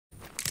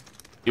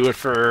Do it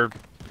for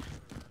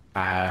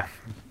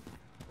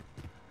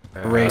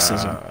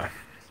racism.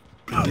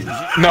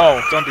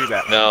 No, don't do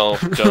that. No,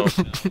 don't.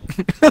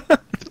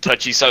 It's a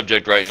touchy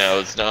subject right now.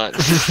 It's not.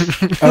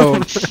 Oh,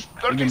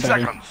 30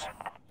 seconds.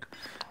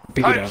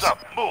 Time's up.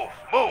 Move.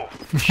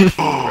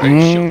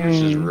 Right shield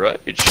versus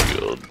right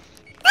shield.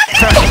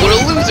 What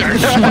a loser!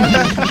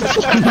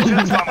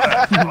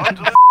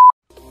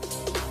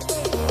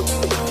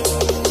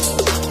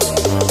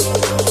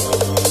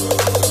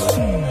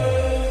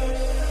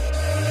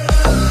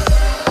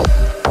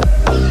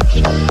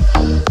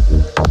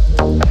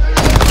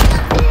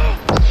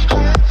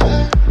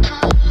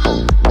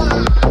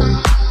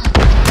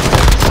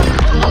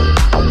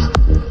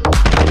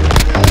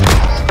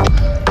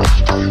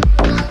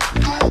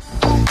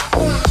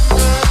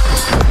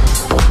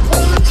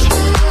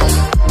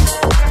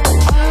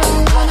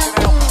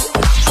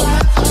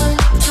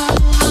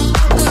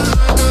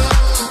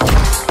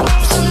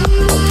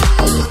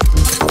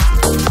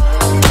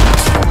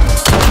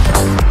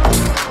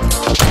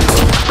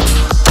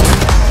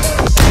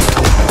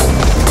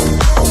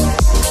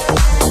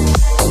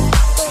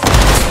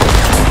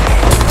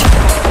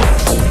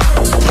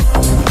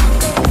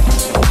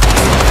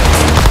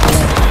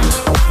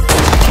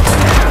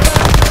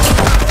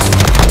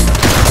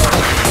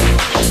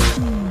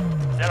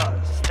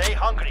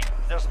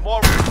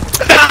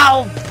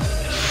 Ow!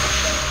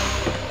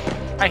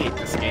 I hate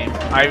this game.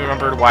 I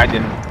remembered why I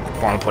didn't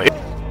want to play it.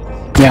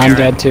 Yeah, I'm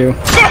dead too.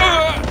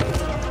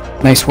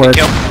 Nice work.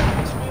 Kill.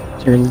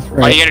 You're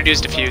right. All you gotta do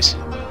is defuse.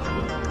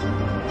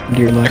 To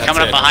your left. They're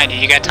coming up behind you.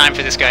 You got time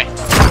for this guy.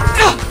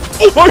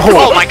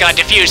 Oh my god,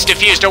 defuse,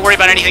 defuse. Don't worry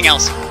about anything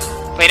else.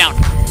 Lay down.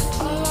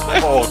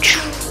 Oh,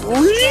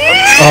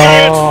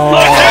 Oh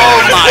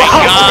my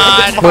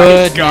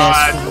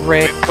god.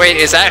 Goodness. Wait,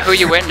 is that who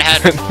you went and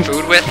had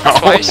food with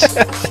twice?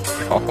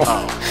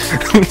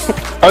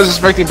 I was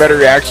expecting better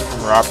reaction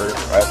from Robert,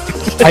 but...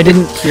 I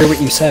didn't hear what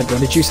you said. What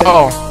did you say?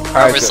 Oh,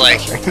 I was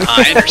like,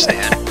 I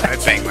understand. I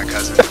banged my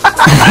cousin.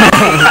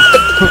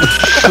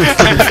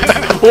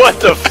 What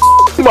the f***?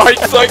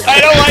 Mike's like, I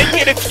don't like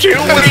it, it's too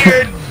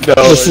weird! No,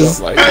 this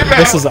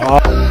is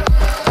awesome.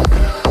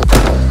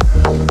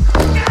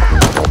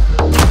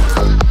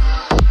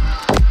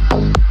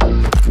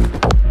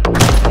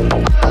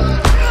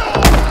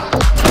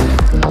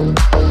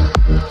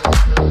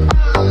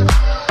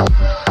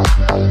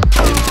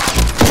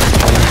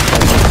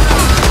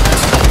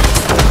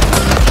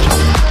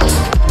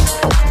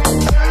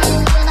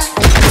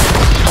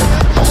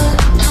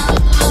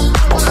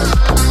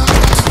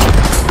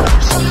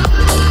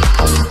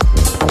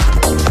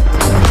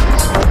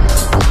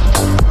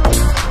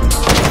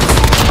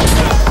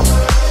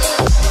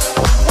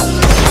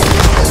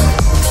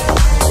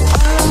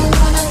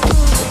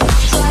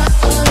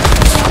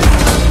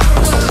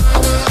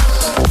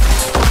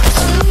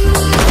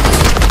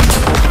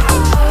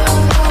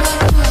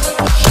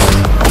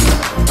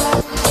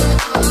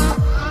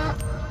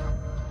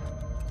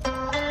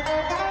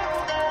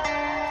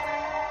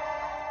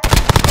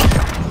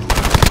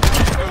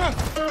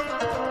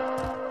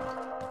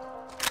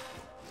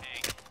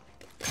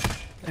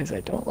 I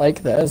don't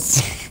like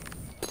this.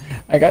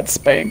 I got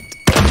spanked.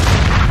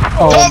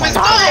 Oh my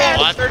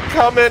god. They're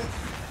coming!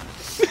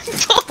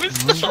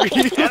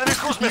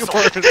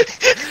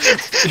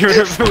 You're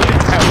really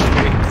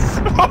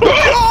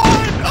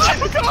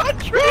Oh god,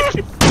 Trey!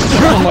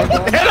 Oh my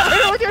god. Hit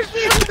him with your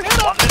shield! Hit him!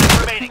 1 minute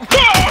remaining.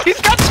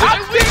 He's got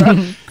toxic! Do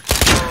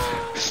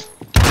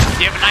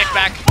you have a knife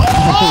back?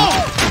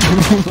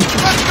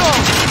 Let's go!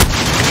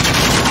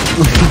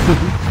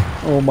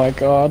 Oh my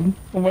god.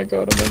 Oh my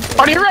god. Oh my god.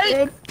 On your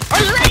right!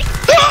 On your right!